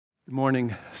Good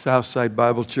morning, Southside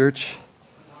Bible Church.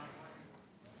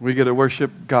 We get to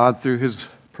worship God through His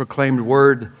proclaimed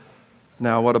word.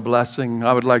 Now, what a blessing.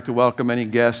 I would like to welcome any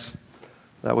guests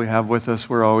that we have with us.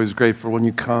 We're always grateful when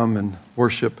you come and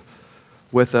worship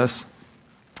with us.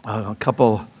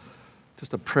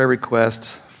 Just a prayer request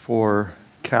for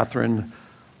Catherine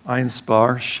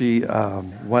Einspar. She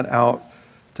went out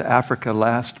to Africa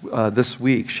this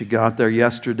week. She got there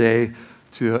yesterday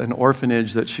to an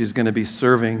orphanage that she's going to be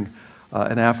serving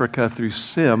in Africa through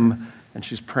SIM, and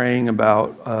she's praying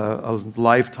about a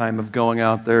lifetime of going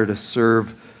out there to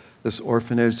serve this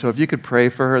orphanage. So if you could pray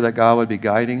for her, that God would be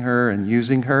guiding her and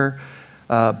using her,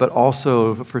 but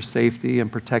also for safety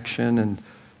and protection and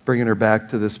bringing her back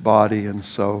to this body. And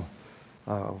so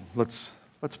let's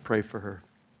pray for her.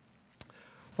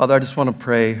 Father, I just want to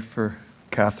pray for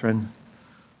Catherine.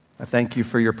 I thank you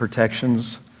for your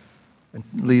protections and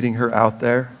leading her out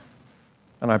there.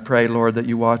 And I pray, Lord, that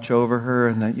you watch over her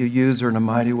and that you use her in a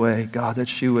mighty way. God, that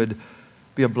she would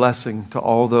be a blessing to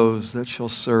all those that she'll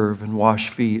serve and wash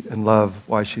feet and love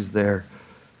while she's there.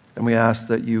 And we ask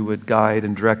that you would guide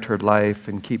and direct her life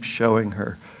and keep showing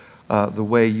her the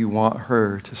way you want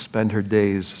her to spend her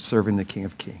days serving the King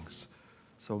of Kings.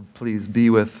 So please be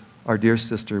with our dear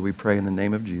sister, we pray in the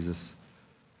name of Jesus.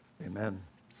 Amen.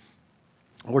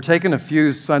 We're taking a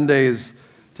few Sundays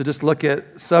to just look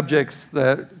at subjects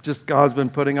that just God's been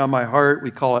putting on my heart.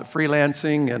 We call it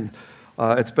freelancing, and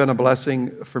it's been a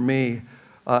blessing for me.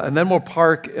 And then we'll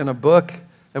park in a book,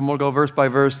 and we'll go verse by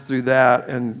verse through that,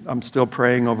 and I'm still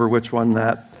praying over which one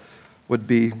that would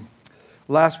be.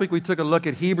 Last week we took a look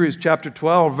at Hebrews chapter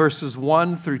 12, verses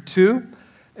 1 through 2,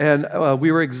 and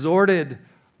we were exhorted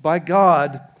by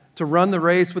God to run the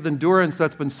race with endurance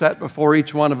that's been set before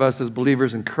each one of us as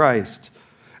believers in Christ.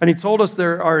 And he told us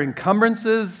there are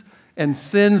encumbrances and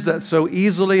sins that so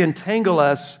easily entangle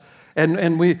us.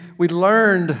 And we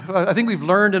learned, I think we've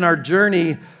learned in our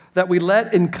journey that we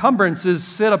let encumbrances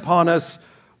sit upon us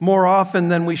more often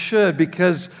than we should,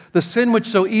 because the sin which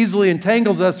so easily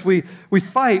entangles us, we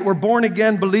fight. We're born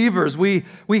again believers. We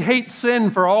hate sin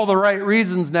for all the right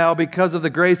reasons now because of the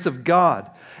grace of God.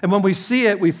 And when we see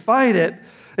it, we fight it.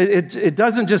 It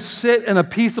doesn't just sit in a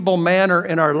peaceable manner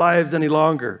in our lives any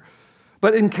longer.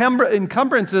 But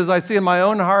encumbrances, I see in my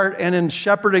own heart and in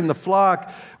shepherding the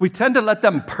flock, we tend to let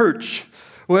them perch.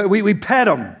 We pet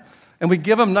them, and we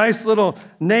give them nice little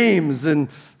names and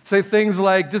say things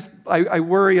like, I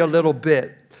worry a little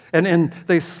bit. And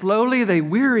they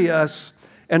weary us,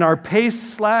 and our pace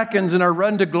slackens, and our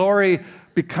run to glory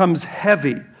becomes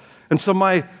heavy. And so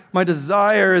my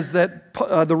desire is that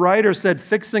the writer said,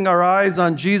 fixing our eyes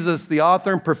on Jesus, the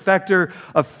author and perfecter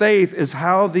of faith, is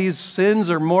how these sins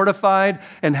are mortified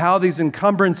and how these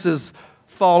encumbrances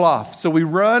fall off. So we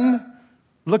run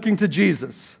looking to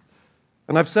Jesus.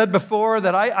 And I've said before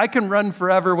that I can run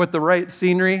forever with the right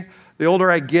scenery. The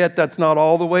older I get, that's not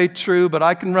all the way true, but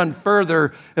I can run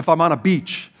further if I'm on a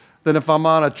beach than if I'm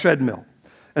on a treadmill.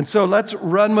 And so let's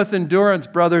run with endurance,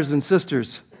 brothers and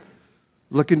sisters,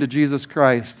 looking to Jesus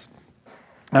Christ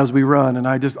as we run. And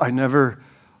I never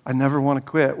want to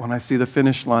quit when I see the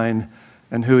finish line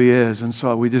and who He is. And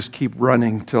so we just keep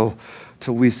running till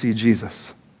we see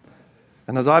Jesus.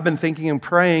 And as I've been thinking and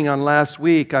praying on last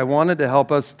week, I wanted to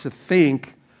help us to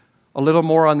think a little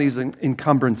more on these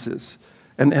encumbrances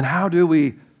and how do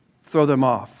we throw them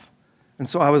off. And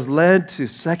so I was led to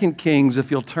 2 Kings,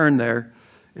 if you'll turn there.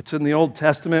 It's in the Old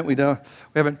Testament. We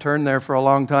haven't turned there for a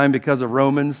long time because of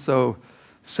Romans, so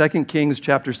 2 Kings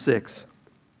chapter 6.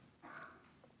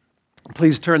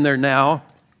 Please turn there now.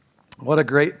 What a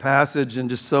great passage, and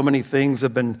just so many things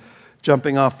have been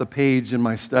jumping off the page in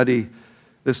my study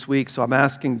this week. So I'm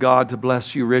asking God to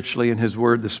bless you richly in His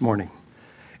word this morning,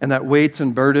 and that weights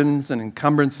and burdens and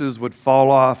encumbrances would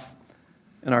fall off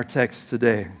in our text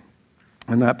today.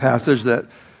 And that passage that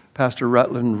Pastor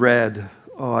Rutland read,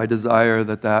 I desire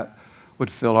that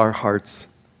would fill our hearts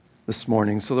this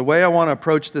morning. So the way I want to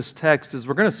approach this text is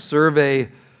we're going to survey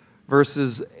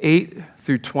verses 8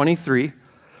 through 23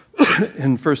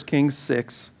 in 1 Kings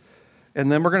 6,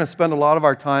 and then we're going to spend a lot of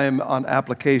our time on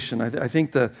application. I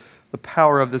think the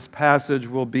power of this passage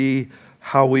will be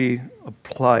how we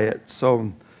apply it.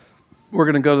 So we're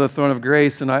going to go to the throne of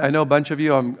grace, and I know a bunch of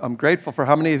you, I'm grateful for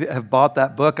how many of you have bought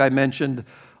that book I mentioned,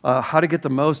 How to Get the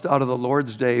Most Out of the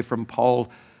Lord's Day from Paul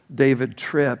David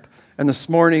Tripp. And this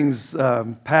morning's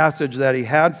passage that he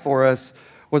had for us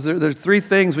was there are three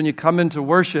things when you come into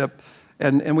worship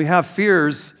and we have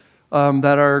fears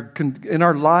that are in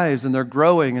our lives, and they're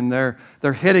growing and they're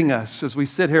hitting us as we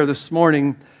sit here this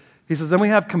morning. He says, then we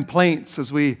have complaints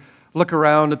as we look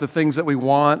around at the things that we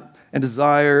want and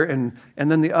desire. And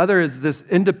then the other is this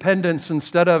independence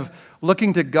instead of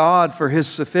looking to God for his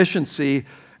sufficiency.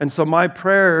 And so my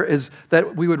prayer is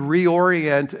that we would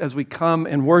reorient as we come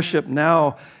and worship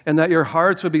now, and that your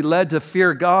hearts would be led to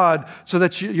fear God so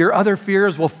that your other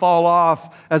fears will fall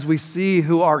off as we see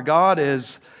who our God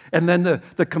is. And then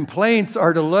the complaints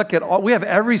are to look at we have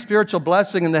every spiritual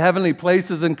blessing in the heavenly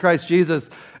places in Christ Jesus.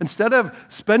 Instead of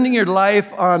spending your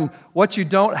life on what you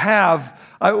don't have,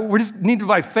 we just need to,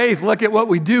 by faith, look at what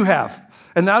we do have.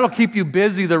 And that'll keep you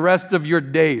busy the rest of your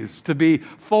days, to be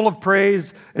full of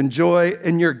praise and joy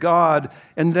in your God.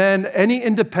 And then any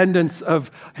independence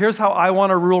of, here's how I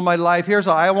want to rule my life, here's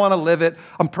how I want to live it.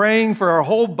 I'm praying for our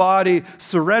whole body,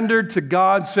 surrendered to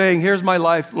God, saying, here's my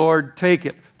life, Lord, take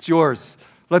it, it's yours.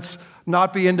 Let's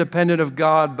not be independent of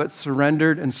God, but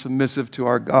surrendered and submissive to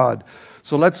our God.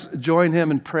 So let's join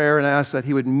him in prayer and ask that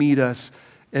he would meet us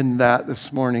in that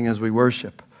this morning as we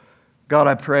worship. God,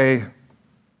 I pray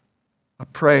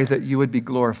that you would be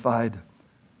glorified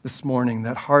this morning,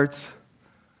 that hearts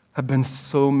have been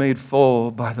so made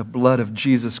full by the blood of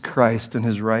Jesus Christ and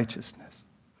his righteousness.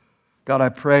 God, I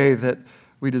pray that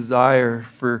we desire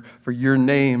for your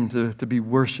name to be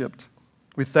worshiped.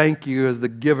 We thank you as the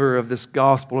giver of this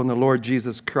gospel in the Lord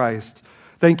Jesus Christ.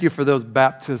 Thank you for those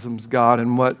baptisms, God,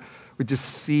 and what we just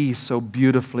see so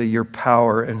beautifully, your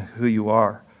power and who you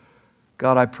are.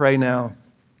 God, I pray now,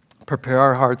 prepare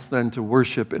our hearts then to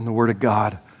worship in the Word of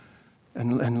God,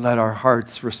 and let our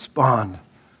hearts respond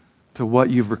to what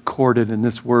you've recorded in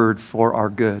this Word for our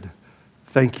good.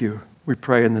 Thank you. We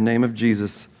pray in the name of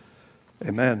Jesus.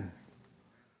 Amen.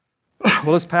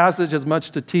 Well, this passage has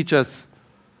much to teach us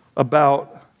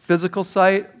about physical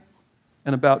sight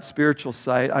and about spiritual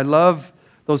sight. I love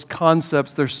those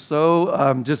concepts. They're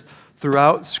so just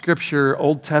throughout Scripture,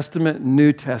 Old Testament,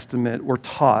 New Testament, we're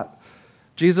taught.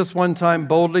 Jesus one time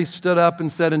boldly stood up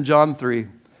and said in John 3,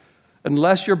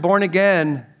 unless you're born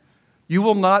again, you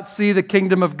will not see the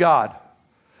kingdom of God.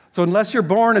 So unless you're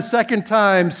born a second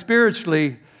time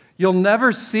spiritually, you'll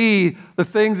never see the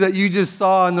things that you just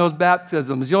saw in those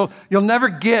baptisms. You'll never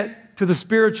get to the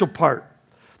spiritual part.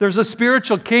 There's a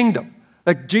spiritual kingdom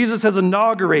that Jesus has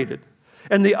inaugurated.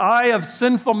 And the eye of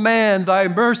sinful man, thy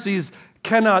mercies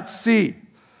cannot see.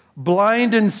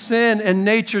 Blind in sin and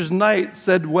nature's night,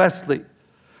 said Wesley.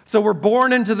 So we're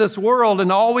born into this world,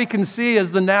 and all we can see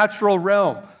is the natural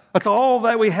realm. That's all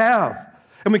that we have.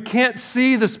 And we can't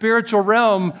see the spiritual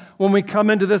realm when we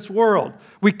come into this world.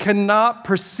 We cannot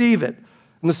perceive it.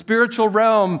 In the spiritual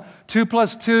realm, 2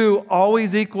 + 2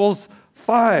 always equals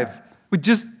 5. We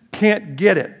just can't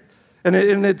get it. And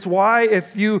it's why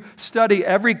if you study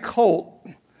every cult,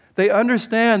 they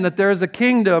understand that there is a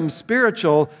kingdom,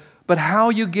 spiritual, but how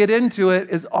you get into it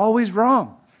is always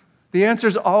wrong. The answer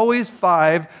is always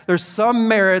 5. There's some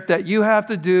merit that you have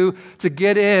to do to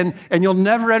get in, and you'll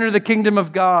never enter the kingdom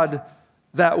of God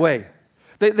that way.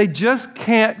 They just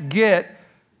can't get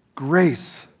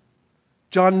grace.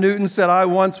 John Newton said, I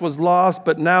once was lost,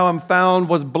 but now I'm found,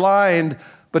 was blind,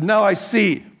 but now I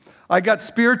see. I got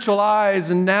spiritual eyes,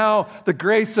 and now the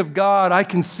grace of God, I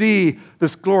can see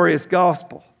this glorious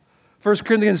gospel. 1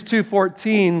 Corinthians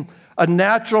 2:14, a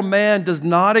natural man does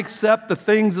not accept the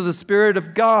things of the Spirit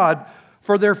of God,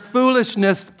 for their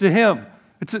foolishness to him.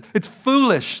 It's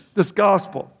foolish, this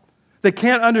gospel. They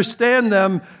can't understand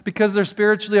them because they're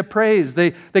spiritually appraised.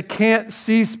 They can't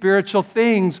see spiritual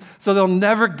things, so they'll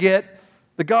never get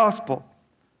the gospel.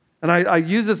 And I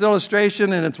use this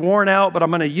illustration, and it's worn out, but I'm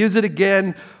going to use it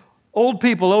again. Old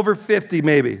people over 50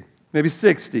 maybe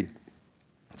 60,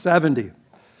 70.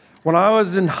 When I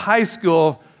was in high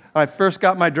school, I first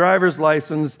got my driver's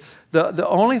license, the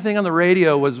only thing on the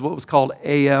radio was what was called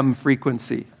AM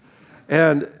frequency.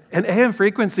 And AM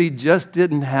frequency just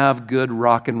didn't have good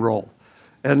rock and roll.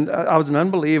 And I was an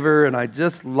unbeliever, and I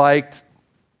just liked,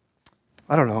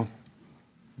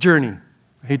 Journey.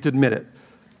 I hate to admit it.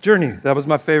 Journey, that was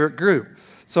my favorite group.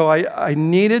 So I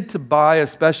needed to buy a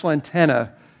special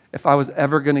antenna if I was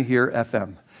ever going to hear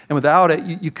FM. And without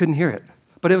it, you couldn't hear it.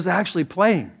 But it was actually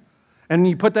playing. And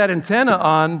you put that antenna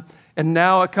on, and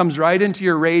now it comes right into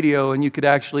your radio, and you could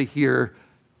actually hear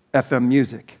FM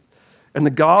music. And the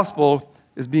gospel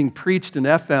is being preached in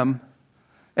FM,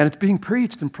 and it's being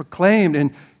preached and proclaimed,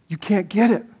 and you can't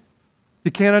get it.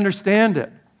 You can't understand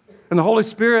it. And the Holy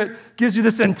Spirit gives you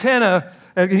this antenna,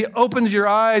 and He opens your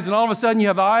eyes, and all of a sudden you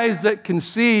have eyes that can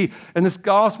see, and this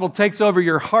gospel takes over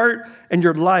your heart and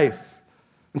your life.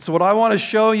 And so what I want to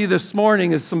show you this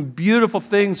morning is some beautiful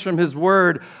things from His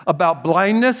Word about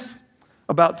blindness,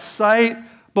 about sight,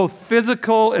 both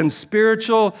physical and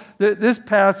spiritual. This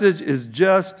passage is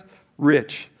just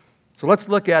rich. So let's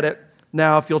look at it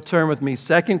now, if you'll turn with me,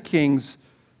 2 Kings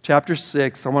chapter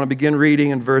 6. I want to begin reading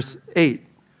in verse 8.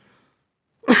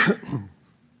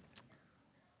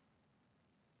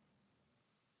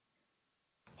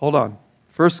 Hold on.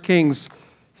 1 Kings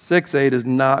 6:8 is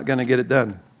not going to get it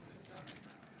done.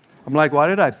 I'm like, why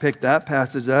did I pick that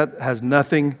passage? That has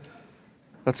nothing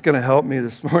that's going to help me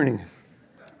this morning.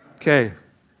 Okay,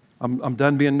 I'm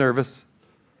done being nervous.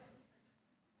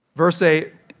 Verse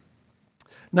 8.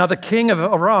 Now the king of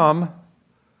Aram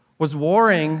was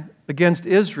warring against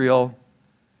Israel,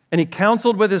 and he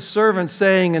counseled with his servants,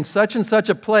 saying, in such and such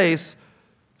a place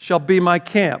shall be my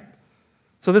camp.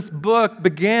 So this book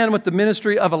began with the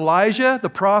ministry of Elijah, the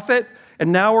prophet,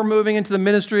 and now we're moving into the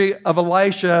ministry of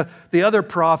Elisha, the other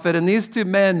prophet. And these two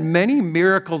men, many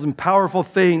miracles and powerful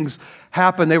things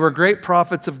happened. They were great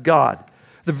prophets of God.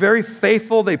 They're very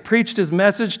faithful. They preached his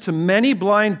message to many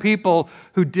blind people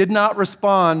who did not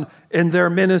respond in their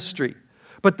ministry.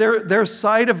 But their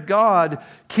sight of God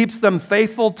keeps them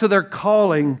faithful to their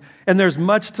calling, and there's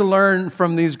much to learn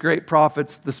from these great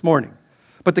prophets this morning.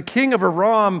 But the king of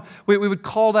Aram, we would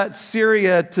call that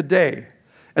Syria today.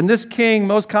 And this king,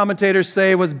 most commentators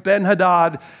say, was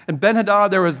Ben-Hadad. And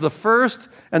Ben-Hadad, there was the first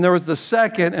and there was the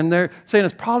second, and they're saying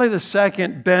it's probably the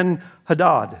second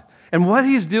Ben-Hadad. And what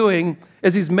he's doing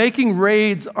is he's making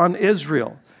raids on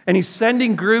Israel. And he's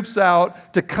sending groups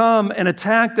out to come and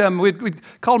attack them. We'd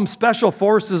call them special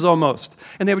forces almost.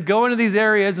 And they would go into these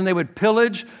areas and they would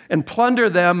pillage and plunder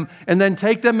them and then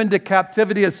take them into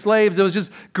captivity as slaves. It was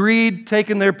just greed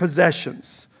taking their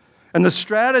possessions. And the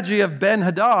strategy of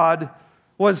Ben-Hadad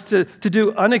was to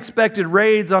do unexpected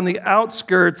raids on the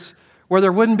outskirts where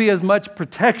there wouldn't be as much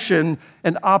protection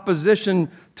and opposition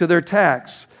to their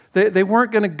attacks. They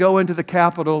weren't going to go into the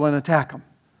capital and attack them.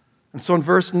 And so in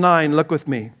verse 9, look with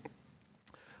me.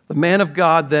 The man of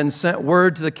God then sent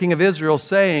word to the king of Israel,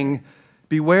 saying,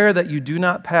 beware that you do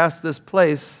not pass this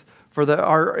place, for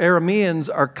our Arameans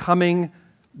are coming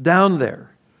down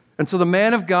there. And so the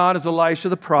man of God is Elisha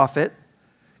the prophet,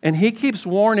 and he keeps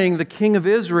warning the king of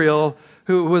Israel,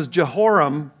 who was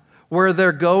Jehoram, where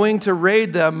they're going to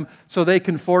raid them so they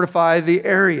can fortify the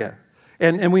area.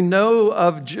 And we know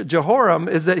of Jehoram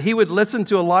is that he would listen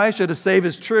to Elisha to save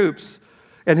his troops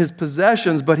and his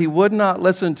possessions, but he would not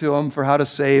listen to him for how to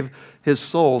save his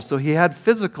soul. So he had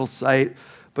physical sight,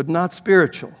 but not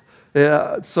spiritual.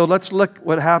 So let's look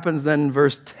what happens then in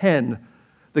verse 10.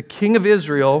 The king of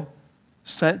Israel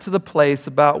sent to the place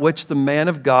about which the man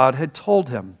of God had told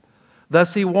him.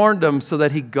 Thus he warned him so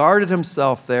that he guarded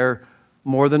himself there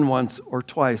more than once or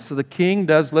twice. So the king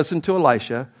does listen to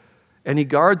Elisha, and he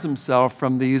guards himself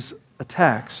from these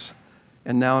attacks.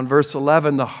 And now in verse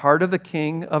 11, the heart of the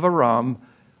king of Aram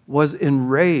was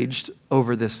enraged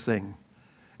over this thing.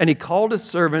 And he called his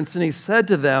servants and he said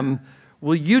to them,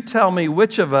 will you tell me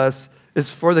which of us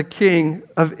is for the king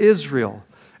of Israel?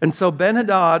 And so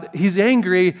Ben-Hadad, he's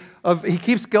angry. He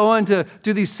keeps going to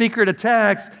do these secret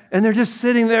attacks, and they're just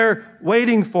sitting there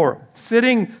waiting for him,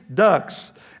 sitting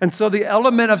ducks. And so the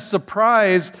element of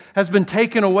surprise has been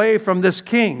taken away from this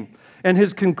king. And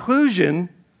his conclusion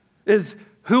is,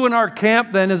 who in our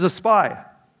camp then is a spy?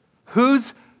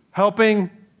 Who's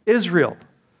helping Israel?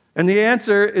 And the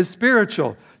answer is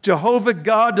spiritual. Jehovah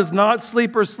God does not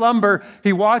sleep or slumber.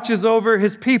 He watches over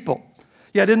his people.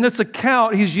 Yet in this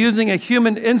account, he's using a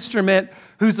human instrument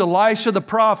who's Elisha the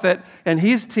prophet, and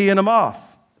he's teeing him off.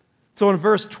 So in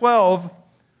verse 12,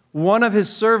 one of his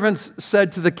servants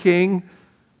said to the king,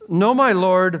 no, my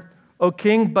lord, O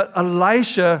king, but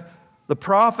Elisha the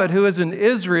prophet who is in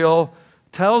Israel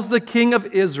tells the king of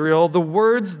Israel the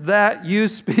words that you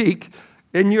speak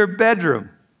in your bedroom.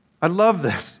 I love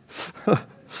this.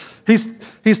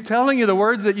 He's telling you the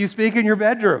words that you speak in your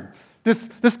bedroom.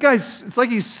 This guy's, it's like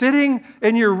he's sitting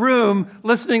in your room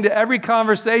listening to every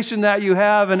conversation that you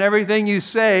have and everything you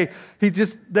say. He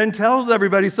just then tells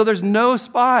everybody, so there's no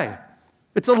spy.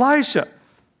 It's Elisha.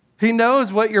 He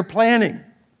knows what you're planning.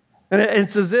 And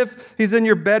it's as if he's in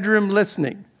your bedroom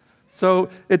listening. So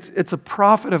it's a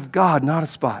prophet of God, not a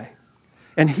spy.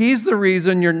 And he's the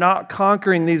reason you're not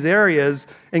conquering these areas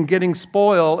and getting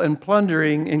spoil and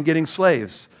plundering and getting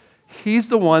slaves. He's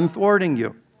the one thwarting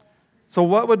you. So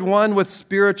what would one with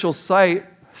spiritual sight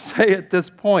say at this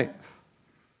point?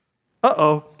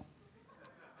 Uh-oh.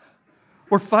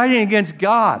 We're fighting against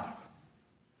God.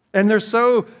 And they're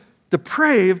so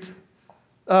depraved,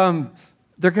 they're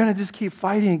going to just keep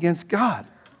fighting against God.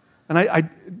 And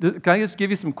can I just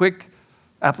give you some quick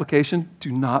application? Do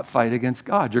not fight against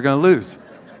God. You're going to lose.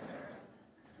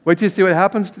 Wait till you see what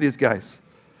happens to these guys.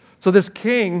 So this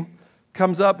king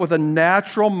comes up with a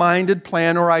natural-minded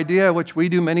plan or idea, which we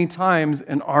do many times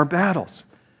in our battles.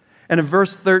 And in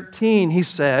verse 13, he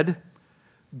said,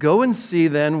 "Go and see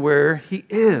then where he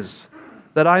is,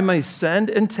 that I may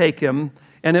send and take him."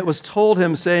 And it was told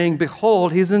him, saying,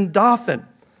 "Behold, he's in Dothan."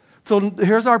 So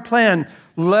here's our plan.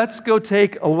 Let's go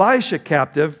take Elisha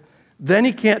captive. Then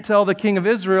he can't tell the king of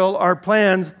Israel our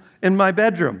plans in my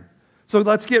bedroom. So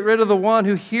let's get rid of the one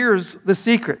who hears the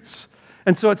secrets.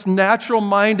 And so it's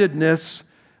natural-mindedness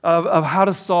of how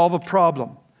to solve a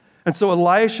problem. And so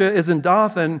Elisha is in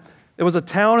Dothan. It was a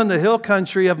town in the hill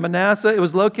country of Manasseh. It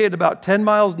was located about 10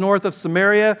 miles north of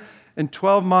Samaria and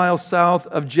 12 miles south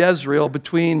of Jezreel,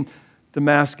 between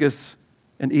Damascus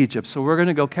and Egypt. So we're going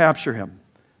to go capture him.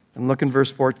 And look in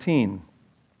verse 14.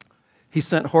 He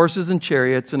sent horses and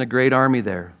chariots and a great army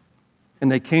there.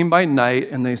 And they came by night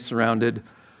and they surrounded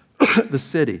the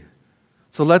city.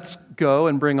 So let's go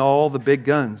and bring all the big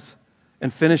guns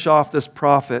and finish off this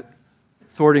prophet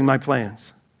thwarting my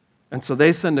plans. And so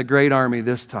they send a great army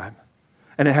this time.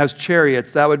 And it has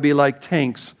chariots. That would be like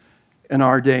tanks in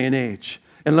our day and age.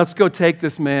 And let's go take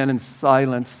this man and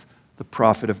silence the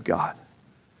prophet of God.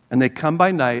 And they come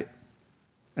by night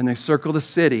and they circle the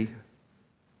city.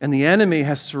 And the enemy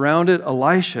has surrounded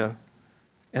Elisha.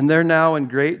 And they're now in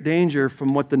great danger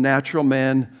from what the natural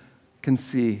man can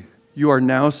see. You are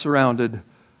now surrounded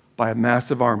by a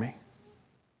massive army.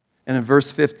 And in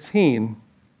verse 15,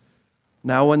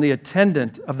 now when the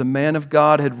attendant of the man of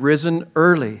God had risen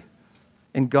early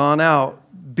and gone out,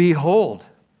 behold,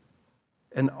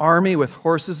 an army with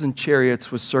horses and chariots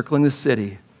was circling the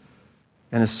city.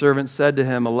 And his servant said to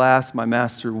him, "Alas, my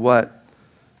master, what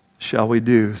shall we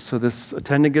do?" So this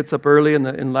attendant gets up early.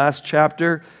 In last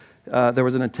chapter, there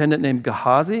was an attendant named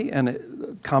Gehazi,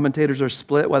 and commentators are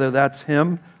split whether that's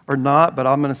him or not, but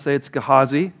I'm going to say it's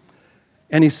Gehazi.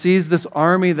 And he sees this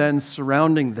army then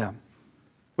surrounding them,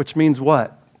 which means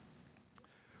what?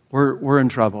 We're in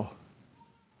trouble.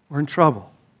 We're in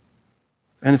trouble.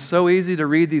 And it's so easy to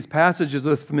read these passages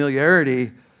with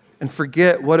familiarity and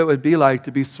forget what it would be like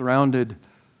to be surrounded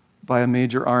by a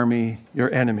major army,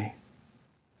 your enemy.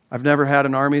 I've never had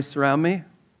an army surround me,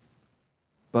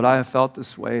 but I have felt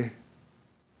this way.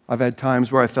 I've had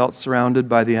times where I felt surrounded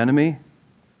by the enemy.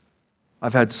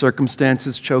 I've had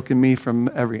circumstances choking me from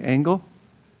every angle.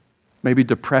 Maybe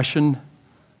depression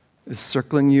is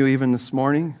circling you even this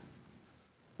morning.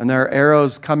 And there are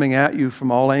arrows coming at you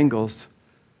from all angles,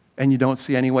 and you don't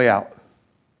see any way out.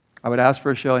 I would ask for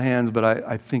a show of hands, but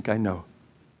I think I know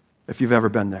if you've ever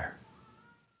been there.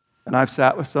 And I've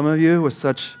sat with some of you with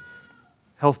such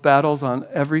health battles on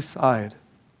every side,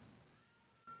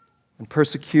 and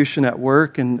persecution at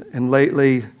work, and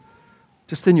lately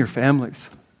just in your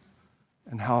families,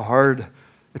 and how hard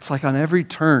it's like on every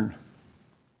turn.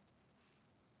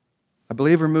 I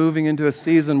believe we're moving into a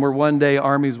season where one day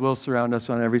armies will surround us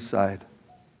on every side.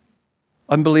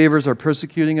 Unbelievers are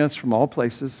persecuting us from all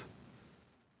places.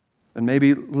 And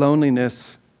maybe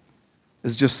loneliness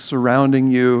is just surrounding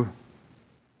you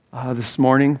this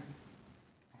morning.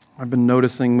 I've been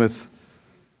noticing with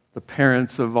the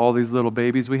parents of all these little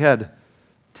babies. We had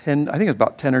 10, I think it was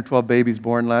about 10 or 12 babies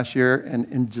born last year.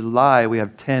 And in July, we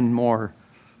have 10 more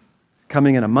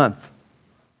coming in a month.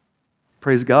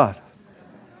 Praise God.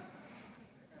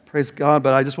 Praise God.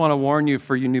 But I just want to warn you,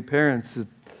 for you new parents,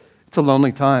 it's a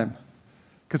lonely time.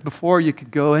 Because before you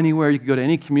could go anywhere, you could go to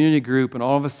any community group, and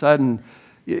all of a sudden,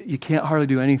 you can't hardly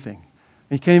do anything.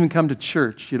 And you can't even come to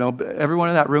church. You know, everyone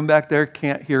in that room back there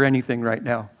can't hear anything right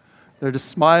now. They're just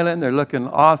smiling. They're looking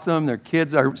awesome. Their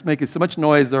kids are making so much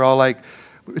noise. They're all like,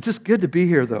 it's just good to be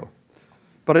here, though.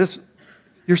 But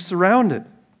you're surrounded.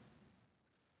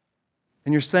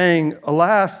 And you're saying,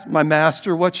 "Alas, my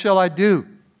master, what shall I do?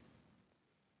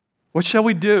 What shall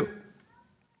we do?"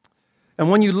 And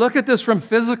when you look at this from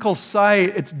physical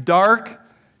sight, it's dark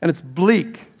and it's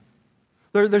bleak.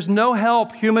 There's no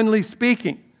help, humanly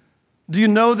speaking. Do you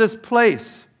know this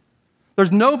place?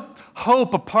 There's no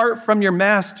hope apart from your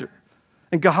master.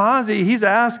 And Gehazi, he's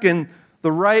asking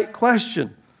the right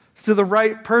question to the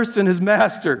right person, his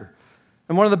master.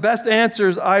 And one of the best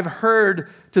answers I've heard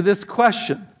to this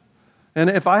question, and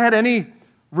if I had any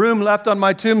room left on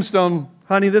my tombstone,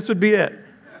 honey, this would be it.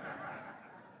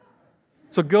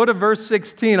 So go to verse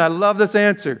 16. I love this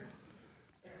answer.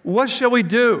 What shall we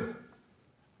do?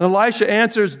 And Elisha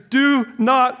answers, "Do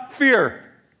not fear."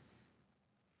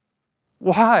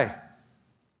 Why?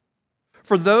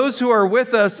 For those who are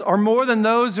with us are more than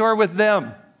those who are with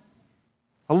them.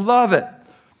 I love it.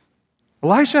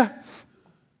 Elisha,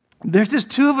 there's just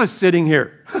two of us sitting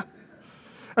here.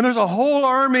 And there's a whole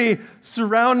army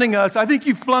surrounding us. I think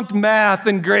you flunked math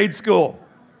in grade school.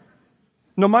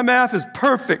 No, my math is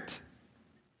perfect.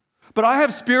 But I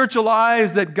have spiritual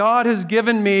eyes that God has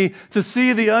given me to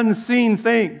see the unseen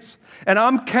things. And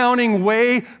I'm counting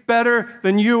way better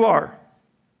than you are.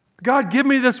 God, give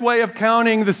me this way of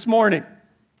counting this morning.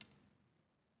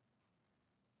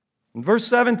 In verse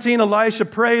 17, Elisha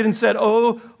prayed and said,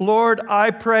 "Oh, Lord,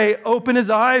 I pray, open his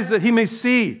eyes that he may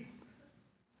see."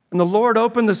 And the Lord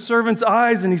opened the servant's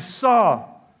eyes, and he saw.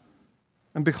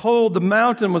 And behold, the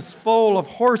mountain was full of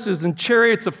horses and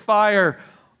chariots of fire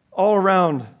all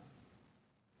around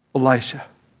Elisha.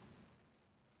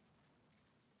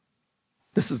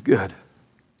 This is good.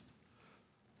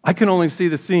 I can only see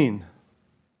the scene.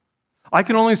 I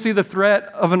can only see the threat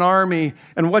of an army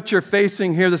and what you're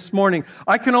facing here this morning.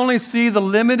 I can only see the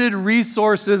limited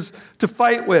resources to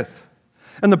fight with.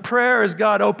 And the prayer is,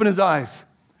 God, open his eyes.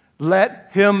 Let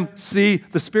him see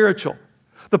the spiritual.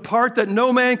 The part that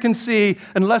no man can see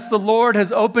unless the Lord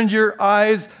has opened your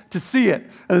eyes to see it.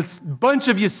 And there's a bunch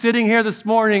of you sitting here this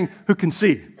morning who can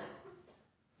see.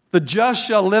 The just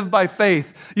shall live by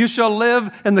faith. You shall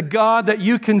live in the God that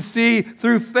you can see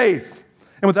through faith.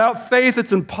 And without faith,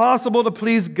 it's impossible to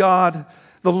please God.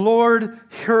 The Lord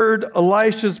heard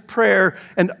Elisha's prayer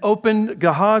and opened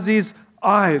Gehazi's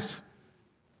eyes.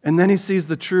 And then he sees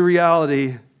the true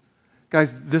reality.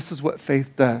 Guys, this is what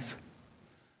faith does.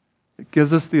 It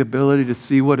gives us the ability to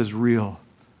see what is real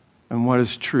and what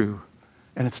is true.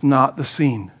 And it's not the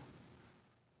scene.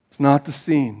 It's not the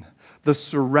scene. The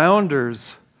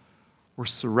surrounders were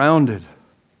surrounded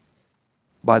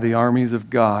by the armies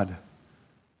of God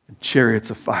and chariots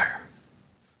of fire.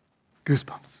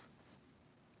 Goosebumps.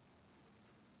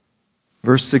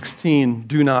 Verse 16,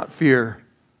 do not fear.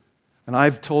 And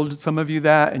I've told some of you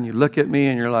that, and you look at me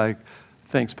and you're like,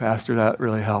 thanks, Pastor, that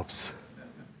really helps.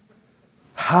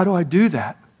 How do I do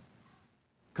that?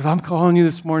 Because I'm calling you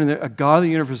this morning that a God of the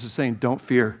universe is saying, don't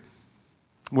fear.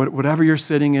 Whatever you're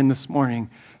sitting in this morning,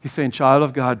 he's saying, child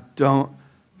of God, don't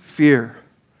fear.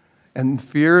 And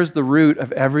fear is the root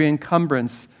of every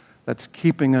encumbrance that's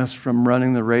keeping us from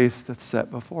running the race that's set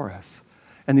before us.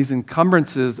 And these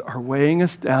encumbrances are weighing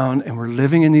us down, and we're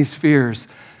living in these fears,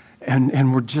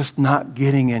 and we're just not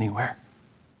getting anywhere.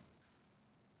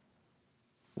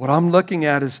 What I'm looking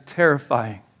at is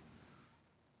terrifying.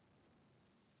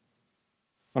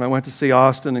 When I went to see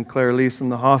Austin and Claire Lise in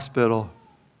the hospital,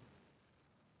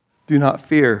 do not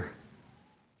fear.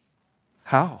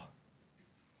 How?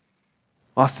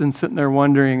 Austin's sitting there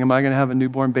wondering, am I going to have a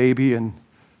newborn baby and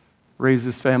raise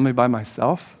this family by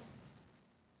myself?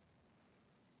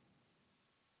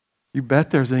 You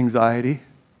bet there's anxiety.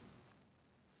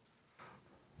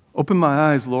 Open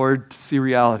my eyes, Lord, to see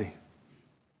reality.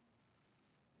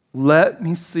 Let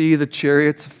me see the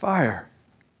chariots of fire.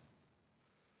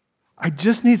 I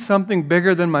just need something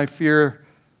bigger than my fear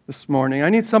this morning. I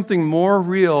need something more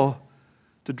real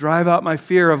to drive out my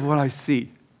fear of what I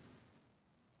see.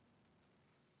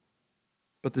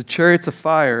 But the chariots of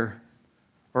fire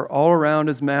are all around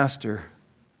his master,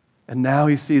 and now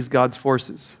he sees God's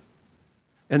forces.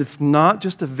 And it's not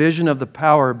just a vision of the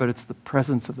power, but it's the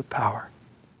presence of the power.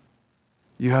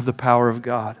 You have the power of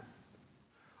God.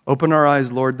 Open our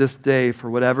eyes, Lord, this day for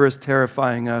whatever is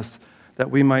terrifying us, that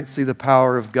we might see the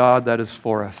power of God that is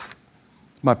for us.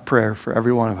 It's my prayer for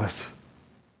every one of us.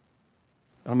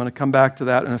 I'm going to come back to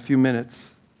that in a few minutes,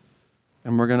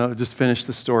 and we're going to just finish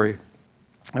the story.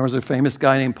 There was a famous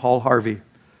guy named Paul Harvey,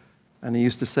 and he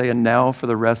used to say, and now for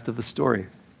the rest of the story.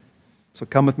 So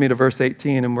come with me to verse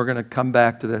 18, and we're going to come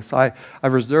back to this. I've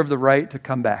reserved the right to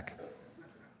come back.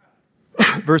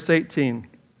 Verse 18.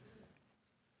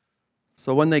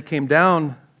 So when they came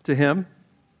down to him,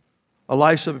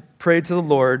 Elisha prayed to the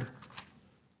Lord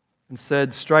and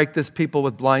said, strike this people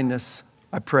with blindness,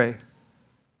 I pray.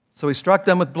 So he struck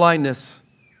them with blindness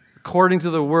according to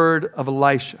the word of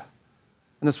Elisha.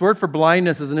 And this word for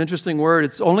blindness is an interesting word.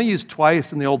 It's only used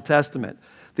twice in the Old Testament.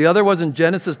 The other was in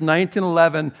Genesis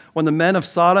 19:11, when the men of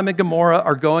Sodom and Gomorrah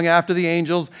are going after the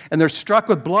angels, and they're struck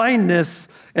with blindness.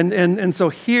 And so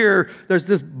here, there's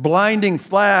this blinding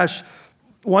flash.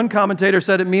 One commentator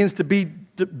said it means to be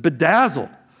bedazzled.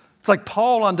 It's like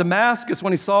Paul on Damascus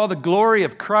when he saw the glory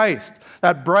of Christ,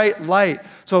 that bright light.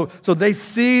 So they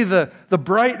see the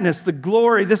brightness, the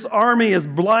glory. This army is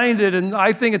blinded, and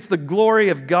I think it's the glory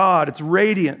of God. It's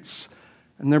radiance,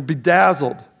 and they're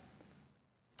bedazzled.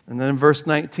 And then in verse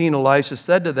 19, Elisha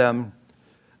said to them,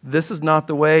 this is not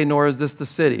the way, nor is this the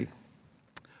city.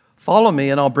 Follow me,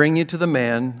 and I'll bring you to the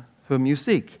man whom you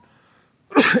seek.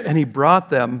 And he brought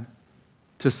them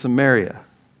to Samaria.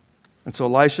 And so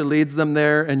Elisha leads them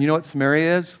there, and you know what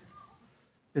Samaria is?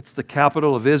 It's the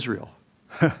capital of Israel.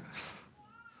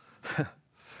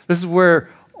 This is where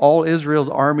all Israel's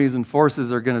armies and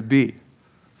forces are going to be.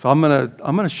 So I'm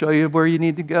gonna show you where you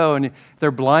need to go. And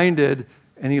they're blinded,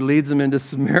 and he leads them into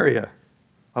Samaria.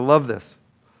 I love this.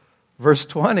 Verse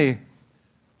 20,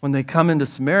 when they come into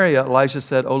Samaria, Elisha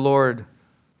said, "O Lord,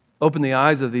 open the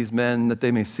eyes of these men that they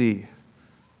may see."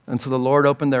 And so the Lord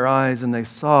opened their eyes, and they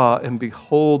saw, and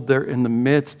behold, they're in the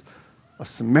midst of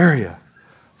Samaria.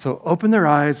 So open their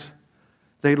eyes,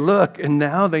 they look, and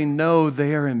now they know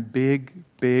they are in big,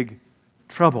 big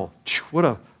trouble.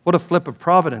 What a flip of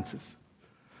providences.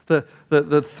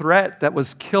 The threat that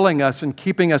was killing us and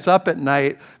keeping us up at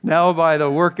night, now by the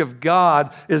work of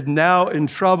God, is now in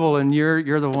trouble, and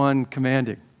you're the one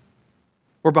commanding.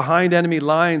 We're behind enemy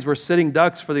lines. We're sitting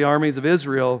ducks for the armies of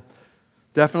Israel.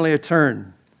 Definitely a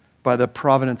turn by the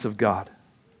providence of God.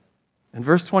 And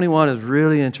verse 21 is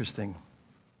really interesting.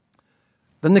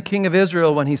 Then the king of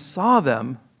Israel, when he saw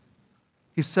them,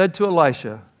 he said to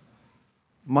Elisha,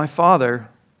 my father,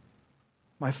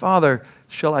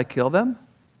 shall I kill them?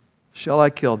 Shall I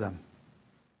kill them?"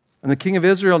 And the king of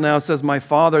Israel now says, "My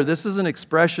father." This is an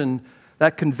expression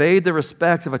that conveyed the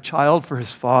respect of a child for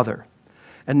his father.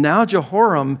 And now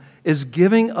Jehoram is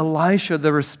giving Elisha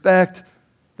the respect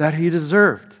that he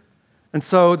deserved. And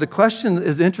so the question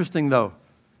is interesting, though.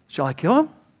 Shall I kill him?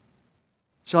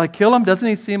 Shall I kill him? Doesn't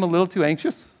he seem a little too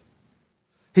anxious?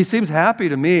 He seems happy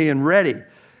to me and ready.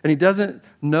 And he doesn't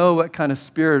know what kind of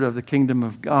spirit of the kingdom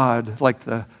of God, like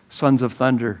the sons of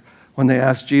thunder, when they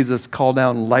asked Jesus, "Call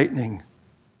down lightning."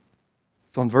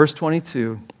 So in verse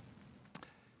 22,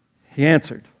 he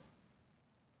answered.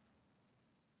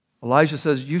 Elijah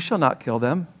says, "You shall not kill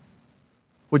them.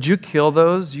 Would you kill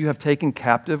those you have taken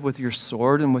captive with your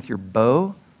sword and with your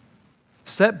bow?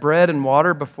 Set bread and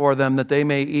water before them that they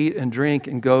may eat and drink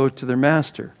and go to their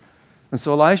master." And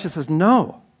so Elisha says,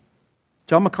 "No."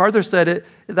 John MacArthur said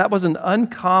that was an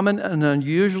uncommon and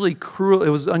unusually cruel. It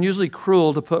was unusually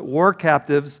cruel to put war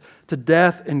captives to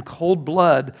death in cold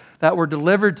blood that were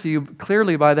delivered to you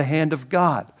clearly by the hand of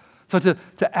God. So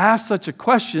to ask such a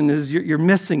question is you're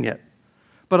missing it.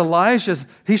 But Elisha,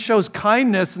 he shows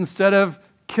kindness instead of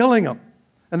killing them.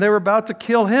 And they were about to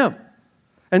kill him.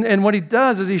 And what he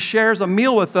does is he shares a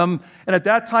meal with them. And at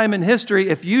that time in history,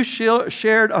 if you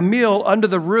shared a meal under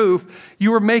the roof,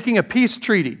 you were making a peace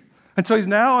treaty. And so he's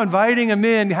now inviting them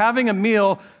in, having a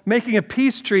meal, making a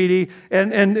peace treaty.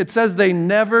 And it says they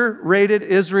never raided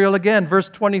Israel again. Verse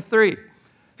 23.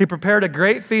 He prepared a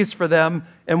great feast for them.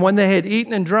 And when they had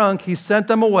eaten and drunk, he sent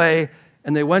them away.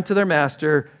 And they went to their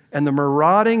master. And the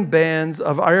marauding bands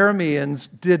of Arameans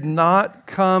did not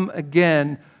come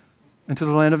again into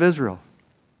the land of Israel.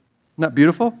 Isn't that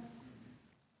beautiful?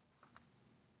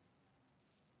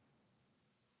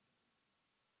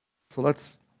 So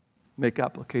let's make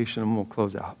application and we'll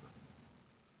close out.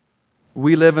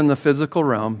 We live in the physical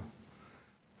realm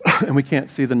and we can't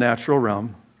see the natural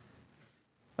realm.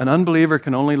 An unbeliever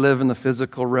can only live in the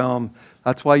physical realm.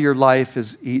 That's why your life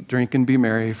is eat, drink, and be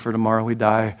merry, for tomorrow we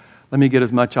die. Let me get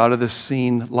as much out of this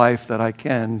seen life that I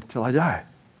can till I die.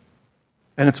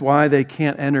 And it's why they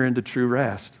can't enter into true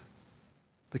rest.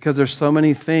 Because there's so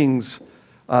many things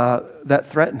that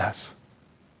threaten us.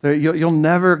 You'll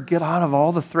never get out of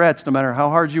all the threats, no matter how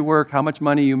hard you work, how much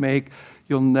money you make.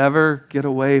 You'll never get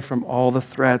away from all the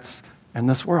threats in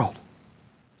this world.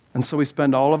 And so we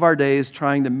spend all of our days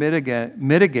trying to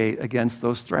mitigate against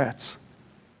those threats.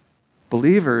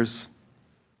 Believers,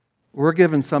 we're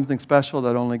given something special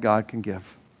that only God can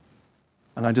give.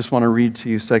 And I just want to read to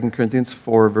you 2 Corinthians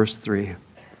 4, verse 3.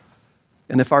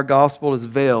 "And if our gospel is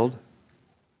veiled,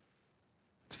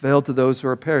 it's veiled to those who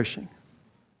are perishing,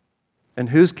 in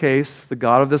whose case the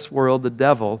god of this world, the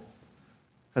devil,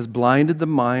 has blinded the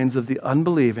minds of the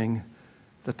unbelieving,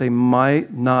 that they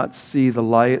might not see the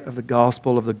light of the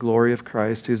gospel of the glory of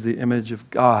Christ, who is the image of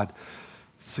God."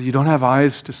 So you don't have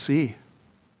eyes to see.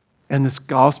 And this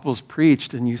gospel's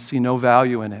preached and you see no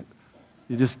value in it.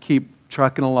 You just keep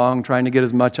trucking along, trying to get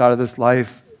as much out of this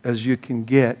life as you can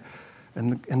get.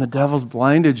 And the devil's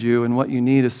blinded you, and what you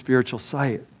need is spiritual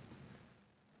sight.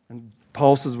 And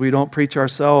Paul says we don't preach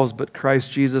ourselves, but Christ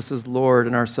Jesus is Lord,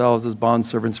 and ourselves as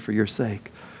bondservants for your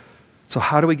sake. So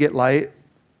how do we get light?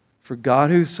 For God,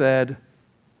 who said,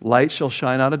 "Light shall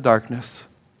shine out of darkness,"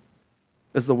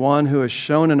 is the one who has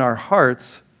shone in our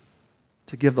hearts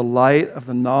to give the light of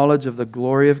the knowledge of the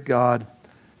glory of God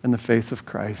in the face of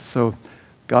Christ. So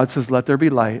God says, let there be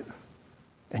light,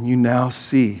 and you now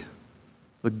see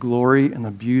the glory and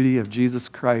the beauty of Jesus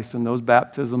Christ. And those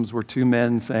baptisms were two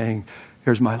men saying,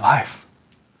 "Here's my life.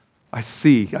 I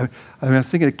see." I was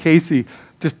thinking of Casey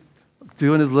just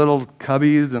doing his little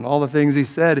cubbies and all the things he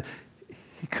said.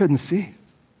 He couldn't see.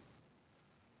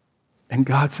 And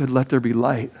God said, let there be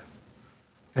light.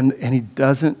 And he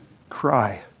doesn't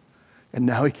cry. And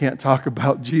now he can't talk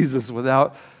about Jesus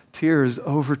without tears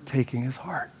overtaking his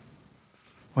heart.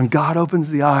 When God opens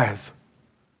the eyes,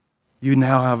 you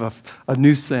now have a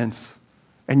new sense,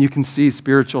 and you can see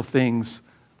spiritual things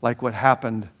like what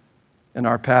happened in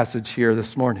our passage here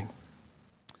this morning.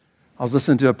 I was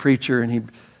listening to a preacher, and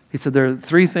he said there are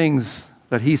 3 things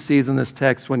that he sees in this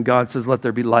text when God says, let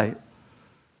there be light.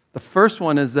 The first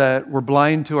one is that we're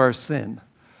blind to our sin.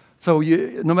 So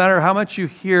no matter how much you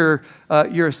hear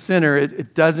you're a sinner,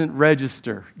 it doesn't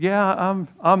register. Yeah,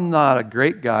 I'm not a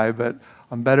great guy, but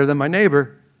I'm better than my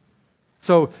neighbor.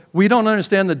 So we don't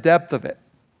understand the depth of it.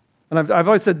 And I've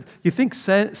always said, you think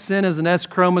sin is an S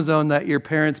chromosome that your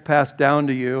parents passed down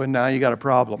to you, and now you got a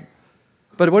problem.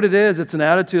 But what it is, it's an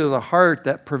attitude of the heart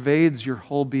that pervades your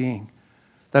whole being,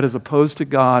 that is opposed to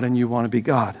God, and you want to be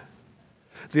God.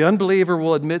 The unbeliever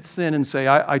will admit sin and say,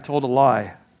 I told a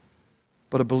lie.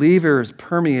 But a believer is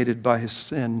permeated by his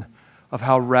sin of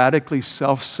how radically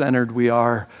self-centered we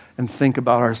are and think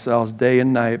about ourselves day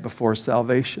and night before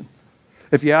salvation.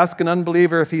 If you ask an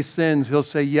unbeliever if he sins, he'll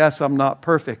say, yes, I'm not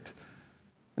perfect.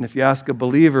 And if you ask a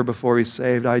believer before he's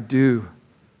saved, I do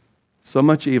so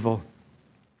much evil.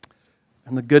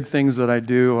 And the good things that I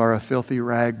do are a filthy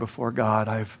rag before God.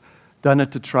 I've done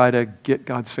it to try to get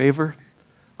God's favor.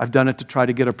 I've done it to try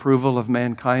to get approval of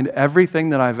mankind. Everything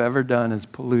that I've ever done is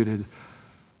polluted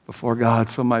before God.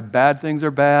 So my bad things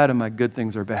are bad and my good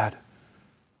things are bad.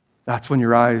 That's when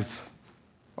your eyes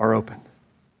are open.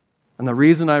 And the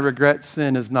reason I regret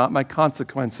sin is not my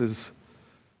consequences,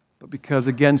 but because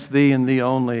against thee and thee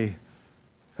only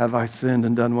have I sinned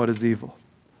and done what is evil.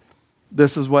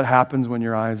 This is what happens when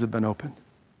your eyes have been opened.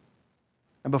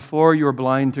 And before you were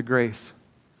blind to grace,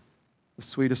 the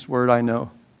sweetest word I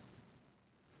know.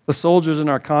 The soldiers in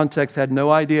our context had no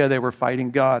idea they were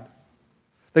fighting God.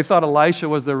 They thought Elisha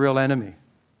was their real enemy.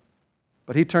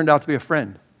 But he turned out to be a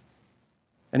friend.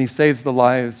 And he saves the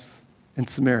lives in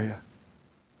Samaria.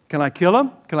 Can I kill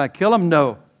him? Can I kill him?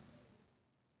 No.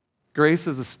 Grace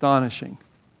is astonishing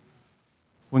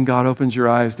when God opens your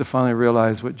eyes to finally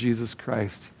realize what Jesus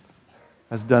Christ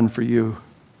has done for you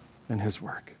in his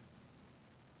work.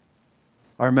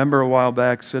 I remember a while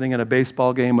back sitting at a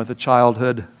baseball game with a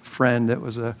childhood friend. It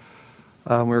was we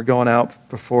were going out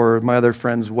before my other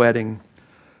friend's wedding.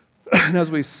 And as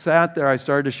we sat there, I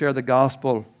started to share the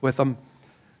gospel with him.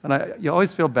 And you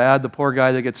always feel bad, the poor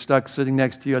guy that gets stuck sitting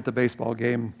next to you at the baseball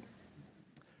game.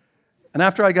 And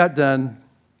after I got done,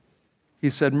 he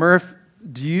said, Murph,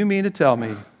 do you mean to tell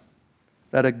me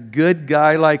that a good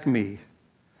guy like me,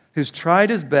 who's tried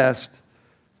his best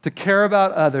to care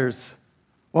about others,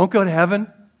 won't go to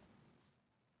heaven?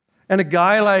 And a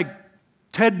guy like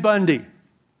Ted Bundy,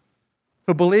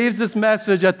 who believes this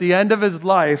message at the end of his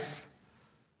life,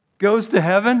 goes to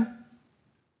heaven?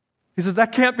 He says,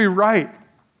 that can't be right.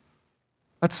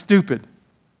 That's stupid.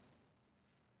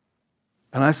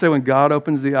 And I say, when God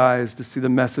opens the eyes to see the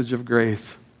message of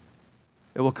grace,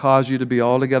 it will cause you to be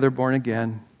altogether born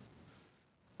again.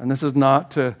 And this is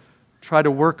not to try to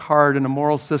work hard in a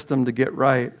moral system to get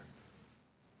right,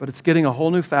 but it's getting a whole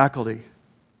new faculty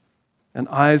and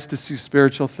eyes to see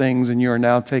spiritual things, and you are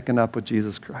now taken up with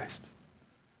Jesus Christ.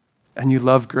 And you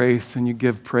love grace and you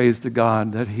give praise to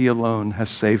God that he alone has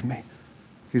saved me.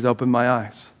 He's opened my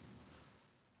eyes.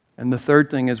 And the third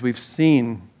thing is we've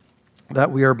seen that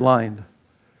we are blind.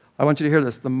 I want you to hear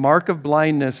this. The mark of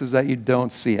blindness is that you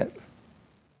don't see it.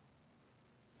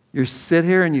 You sit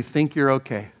here and you think you're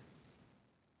okay.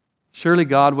 Surely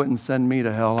God wouldn't send me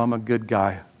to hell. I'm a good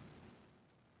guy.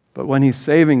 But when he's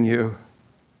saving you,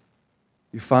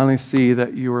 you finally see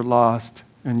that you were lost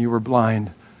and you were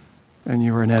blind and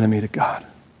you were an enemy to God.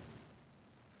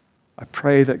 I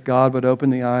pray that God would open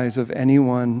the eyes of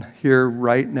anyone here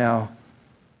right now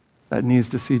that needs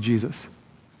to see Jesus.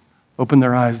 Open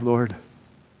their eyes, Lord,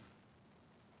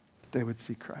 that they would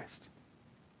see Christ.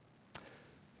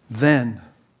 Then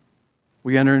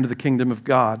we enter into the kingdom of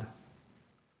God.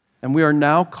 And we are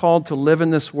now called to live in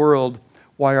this world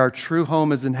while our true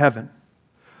home is in heaven.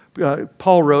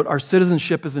 Paul wrote, our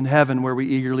citizenship is in heaven where we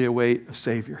eagerly await a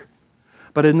Savior.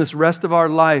 But in this rest of our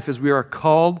life, as we are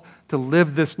called to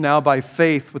live this now by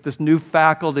faith with this new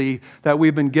faculty that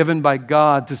we've been given by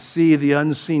God to see the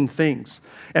unseen things.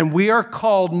 And we are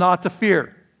called not to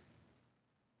fear.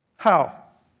 How?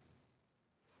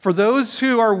 For those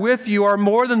who are with you are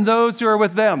more than those who are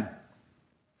with them.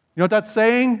 You know what that's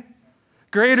saying?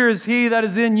 Greater is he that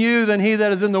is in you than he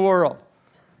that is in the world.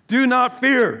 Do not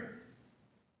fear.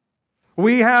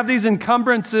 We have these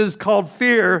encumbrances called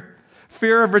fear.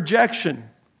 Fear of rejection,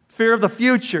 fear of the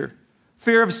future,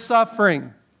 fear of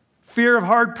suffering, fear of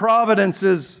hard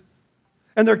providences.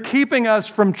 And they're keeping us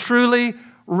from truly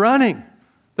running.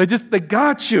 They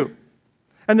got you.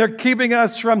 And they're keeping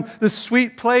us from the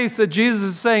sweet place that Jesus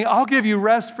is saying, I'll give you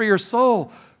rest for your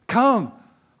soul. Come.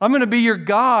 I'm going to be your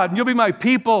God, and you'll be my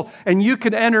people, and you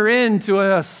can enter into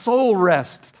a soul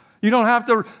rest. You don't have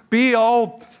to be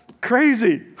all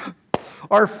crazy.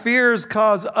 Our fears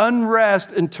cause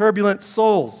unrest and turbulent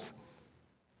souls.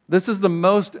 This is the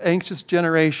most anxious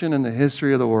generation in the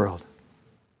history of the world.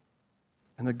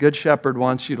 And the Good Shepherd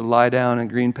wants you to lie down in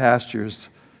green pastures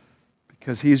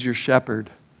because He's your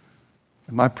shepherd.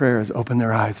 And my prayer is open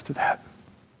their eyes to that.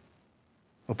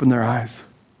 Open their eyes.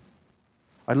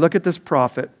 I look at this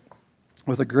prophet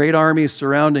with a great army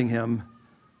surrounding him,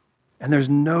 and there's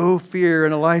no fear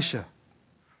in Elisha.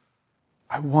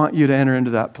 I want you to enter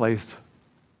into that place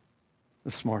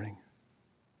this morning.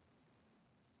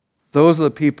 Those are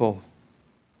the people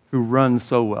who run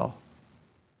so well.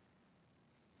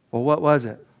 Well, what was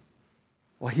it?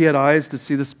 Well, he had eyes to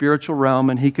see the spiritual realm,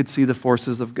 and he could see the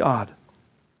forces of God.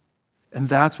 And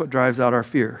that's what drives out our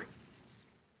fear.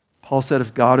 Paul said,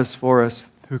 if God is for us,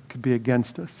 who could be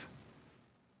against us?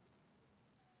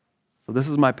 So this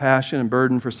is my passion and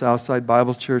burden for Southside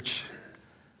Bible Church,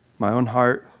 my own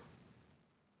heart.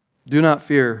 Do not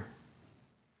fear.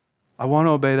 I want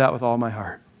to obey that with all my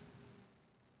heart.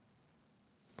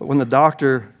 But when the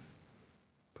doctor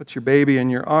puts your baby in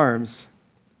your arms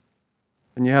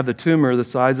and you have the tumor the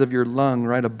size of your lung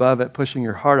right above it, pushing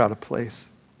your heart out of place,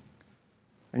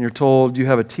 and you're told you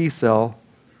have a T cell,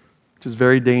 which is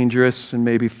very dangerous and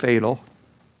maybe fatal,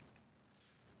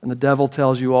 and the devil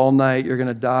tells you all night you're going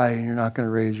to die and you're not going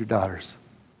to raise your daughters.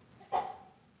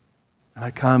 And I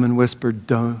come and whisper,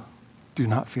 do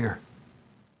not fear.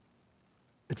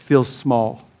 It feels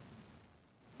small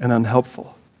and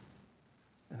unhelpful.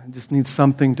 And I just need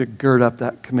something to gird up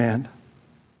that command.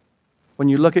 When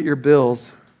you look at your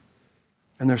bills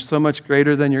and they're so much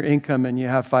greater than your income and you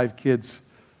have 5 kids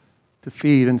to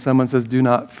feed and someone says, do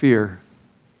not fear.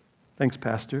 Thanks,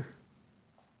 Pastor.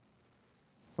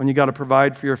 When you got to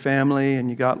provide for your family and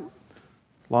you got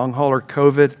long haul or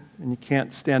COVID and you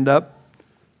can't stand up,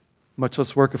 much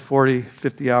less work a 40,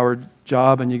 50-hour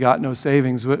job and you got no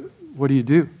savings, what do you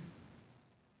do?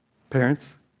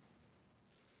 Parents?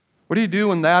 What do you do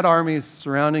when that army is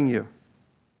surrounding you?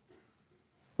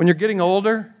 When you're getting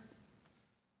older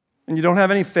and you don't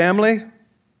have any family,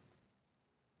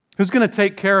 who's going to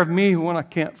take care of me when I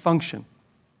can't function?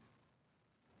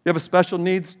 You have a special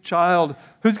needs child.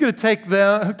 Who's going to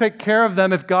take care of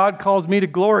them if God calls me to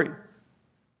glory?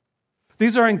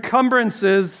 These are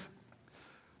encumbrances.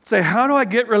 Say, how do I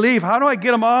get relief? How do I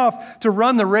get them off to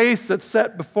run the race that's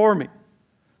set before me?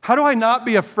 How do I not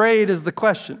be afraid is the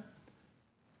question.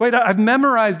 Wait, I've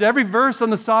memorized every verse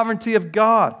on the sovereignty of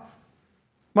God.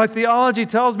 My theology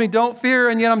tells me don't fear,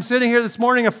 and yet I'm sitting here this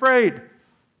morning afraid.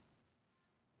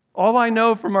 All I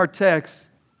know from our text,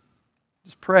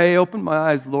 just pray, open my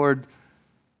eyes, Lord,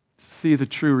 to see the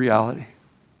true reality.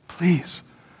 Please,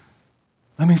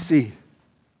 let me see.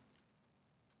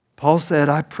 Paul said,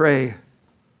 I pray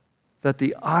that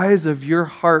the eyes of your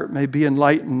heart may be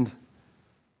enlightened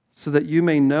so that you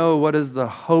may know what is the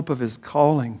hope of His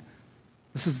calling.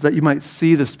 This is that you might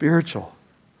see the spiritual.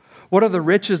 What are the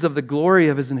riches of the glory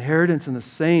of His inheritance in the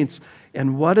saints?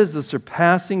 And what is the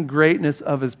surpassing greatness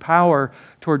of His power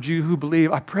towards you who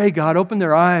believe? I pray, God, open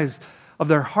their eyes of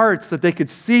their hearts that they could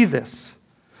see this.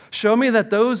 Show me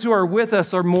that those who are with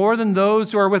us are more than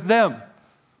those who are with them.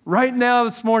 Right now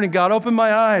this morning, God, open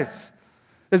my eyes.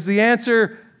 Is the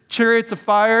answer chariots of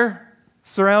fire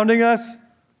surrounding us?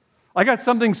 I got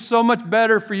something so much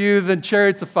better for you than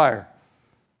chariots of fire.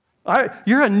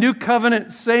 You're a new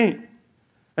covenant saint.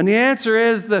 And the answer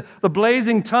is the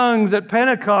blazing tongues at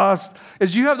Pentecost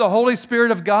is you have the Holy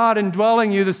Spirit of God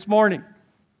indwelling you this morning.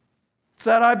 It's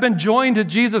that I've been joined to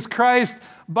Jesus Christ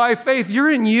by faith.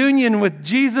 You're in union with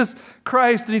Jesus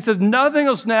Christ, and He says, nothing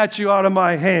will snatch you out of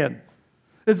my hand.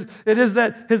 It is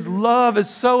that His love is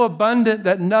so abundant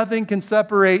that nothing can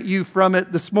separate you from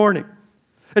it this morning.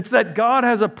 It's that God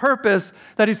has a purpose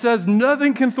that He says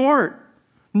nothing can thwart.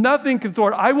 Nothing can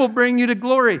thwart. I will bring you to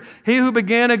glory. He who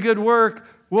began a good work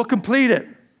will complete it.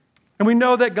 And we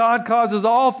know that God causes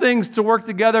all things to work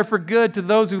together for good to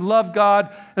those who love God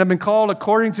and have been called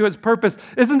according to His purpose.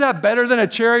 Isn't that better than a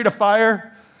chariot of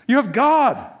fire? You have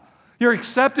God. You're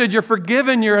accepted. You're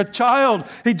forgiven. You're a child.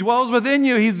 He dwells within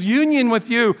you. He's union with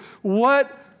you.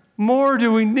 What more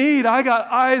do we need? I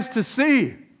got eyes to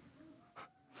see.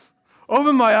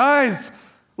 Open my eyes.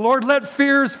 Lord, let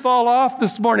fears fall off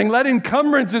this morning. Let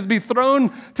encumbrances be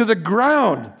thrown to the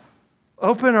ground.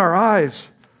 Open our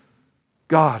eyes,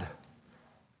 God. .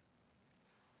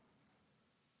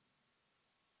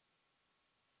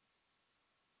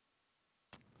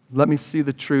 Let me see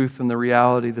the truth and the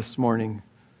reality this morning,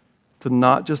 to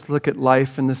not just look at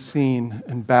life in the scene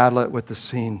and battle it with the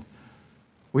scene.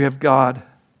 We have God.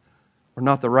 We're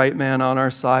not the right man on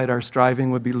our side. Our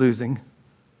striving would be losing.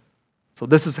 So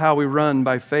this is how we run,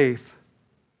 by faith.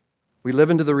 We live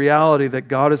into the reality that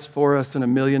God is for us in a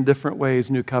million different ways,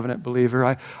 New Covenant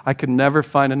believer. I can never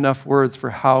find enough words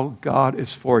for how God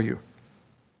is for you.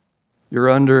 You're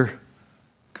under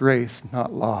grace,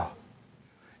 not law.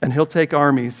 And He'll take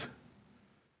armies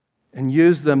and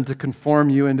use them to conform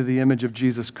you into the image of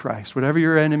Jesus Christ. Whatever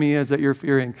your enemy is that you're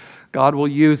fearing, God will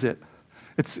use it.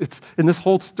 It's in this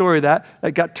whole story that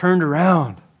got turned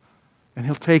around. And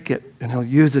He'll take it and He'll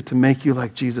use it to make you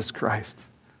like Jesus Christ.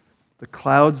 The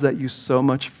clouds that you so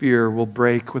much fear will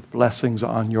break with blessings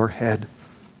on your head.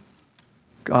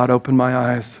 God, open my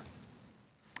eyes.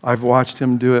 I've watched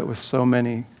Him do it with so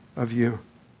many of you.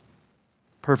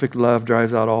 Perfect love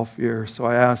drives out all fear. So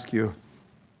I ask you,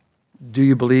 do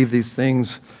you believe these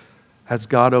things? Has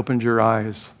God opened your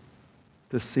eyes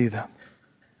to see them?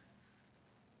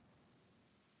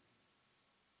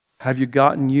 Have you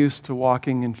gotten used to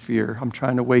walking in fear? I'm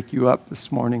trying to wake you up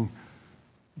this morning.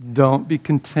 Don't be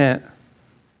content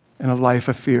in a life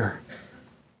of fear.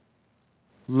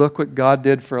 Look what God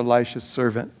did for Elisha's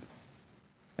servant,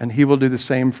 and He will do the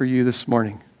same for you this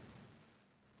morning.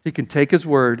 He can take His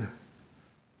word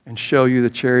and show you the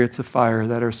chariots of fire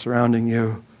that are surrounding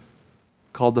you,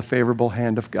 called the favorable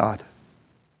hand of God.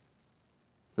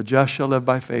 The just shall live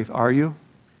by faith. Are you?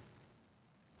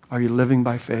 Are you living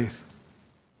by faith?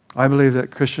 I believe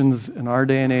that Christians in our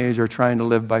day and age are trying to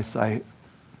live by sight.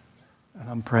 And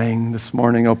I'm praying this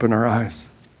morning, open our eyes.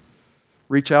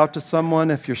 Reach out to someone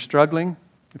if you're struggling,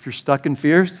 if you're stuck in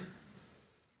fears.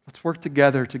 Let's work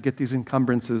together to get these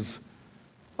encumbrances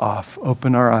off.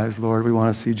 Open our eyes, Lord. We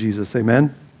want to see Jesus.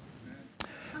 Amen?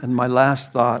 And my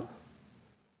last thought,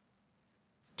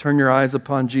 turn your eyes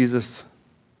upon Jesus.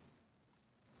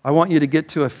 I want you to get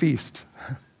to a feast.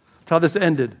 That's how this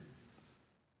ended.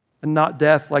 And not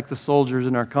death like the soldiers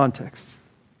in our context.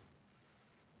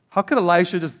 How could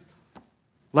Elisha just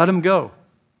let him go?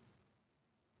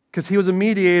 Because he was a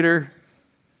mediator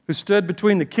who stood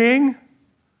between the king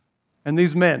and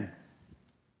these men.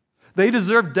 They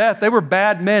deserved death. They were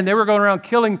bad men. They were going around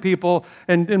killing people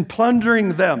and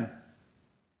plundering them.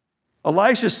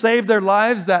 Elisha saved their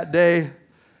lives that day.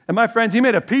 And my friends, he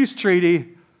made a peace treaty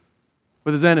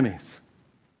with his enemies.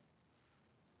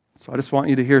 So I just want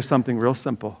you to hear something real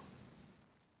simple.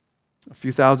 A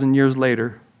few thousand years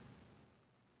later,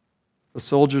 the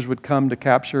soldiers would come to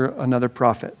capture another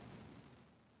prophet.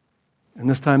 And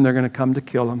this time they're going to come to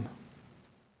kill him.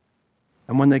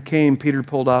 And when they came, Peter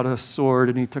pulled out a sword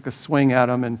and he took a swing at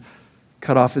him and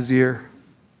cut off his ear.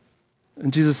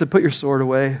 And Jesus said, "Put your sword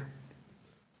away.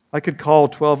 I could call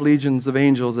 12 legions of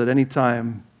angels at any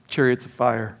time, chariots of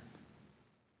fire.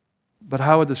 But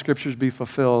how would the scriptures be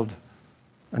fulfilled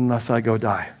unless I go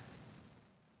die?"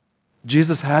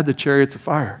 Jesus had the chariots of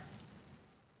fire.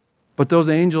 But those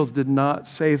angels did not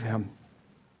save him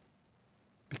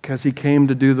because he came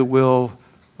to do the will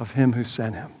of him who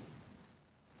sent him.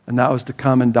 And that was to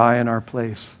come and die in our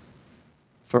place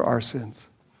for our sins.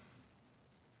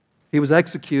 He was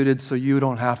executed so you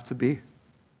don't have to be.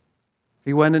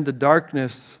 He went into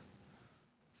darkness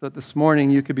so that this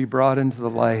morning you could be brought into the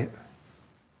light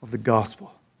of the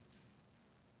gospel.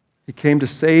 He came to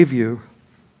save you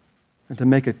and to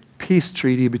make a peace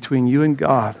treaty between you and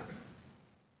God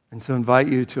and to invite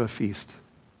you to a feast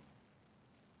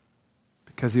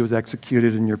because he was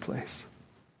executed in your place.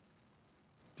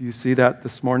 Do you see that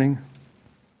this morning?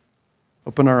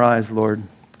 Open our eyes, Lord.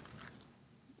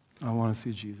 I want to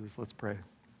see Jesus. Let's pray.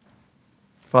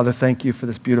 Father, thank you for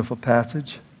this beautiful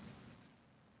passage.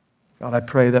 God, I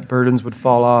pray that burdens would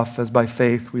fall off as by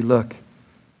faith we look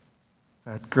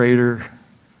at greater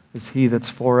is he that's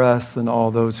for us than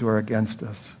all those who are against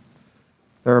us.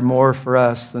 There are more for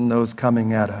us than those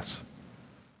coming at us.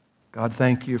 God,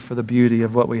 thank you for the beauty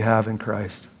of what we have in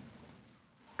Christ.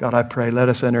 God, I pray, let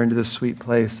us enter into this sweet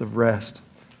place of rest,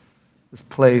 this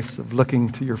place of looking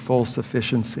to your full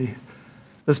sufficiency,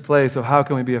 this place of how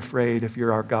can we be afraid if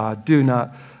you're our God. Do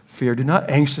not fear. Do not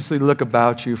anxiously look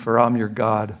about you, for I'm your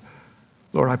God.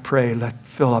 Lord, I pray,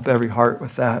 fill up every heart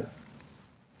with that.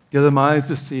 Give them eyes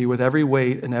to see with every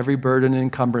weight and every burden and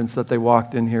encumbrance that they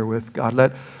walked in here with. God,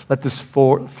 let this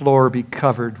floor be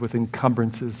covered with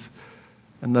encumbrances,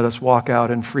 and let us walk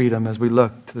out in freedom as we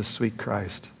look to the sweet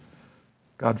Christ.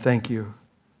 God, thank you.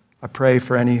 I pray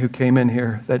for any who came in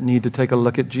here that need to take a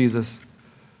look at Jesus,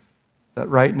 that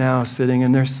right now, sitting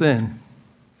in their sin,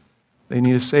 they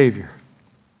need a Savior.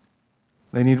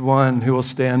 They need one who will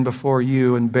stand before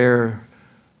you and bear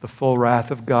the full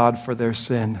wrath of God for their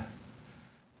sin.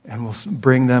 And we'll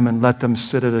bring them and let them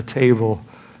sit at a table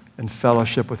in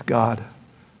fellowship with God.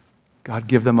 God,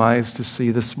 give them eyes to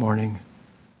see this morning,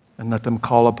 and let them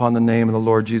call upon the name of the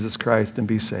Lord Jesus Christ and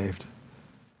be saved.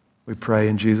 We pray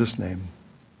in Jesus' name.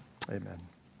 Amen.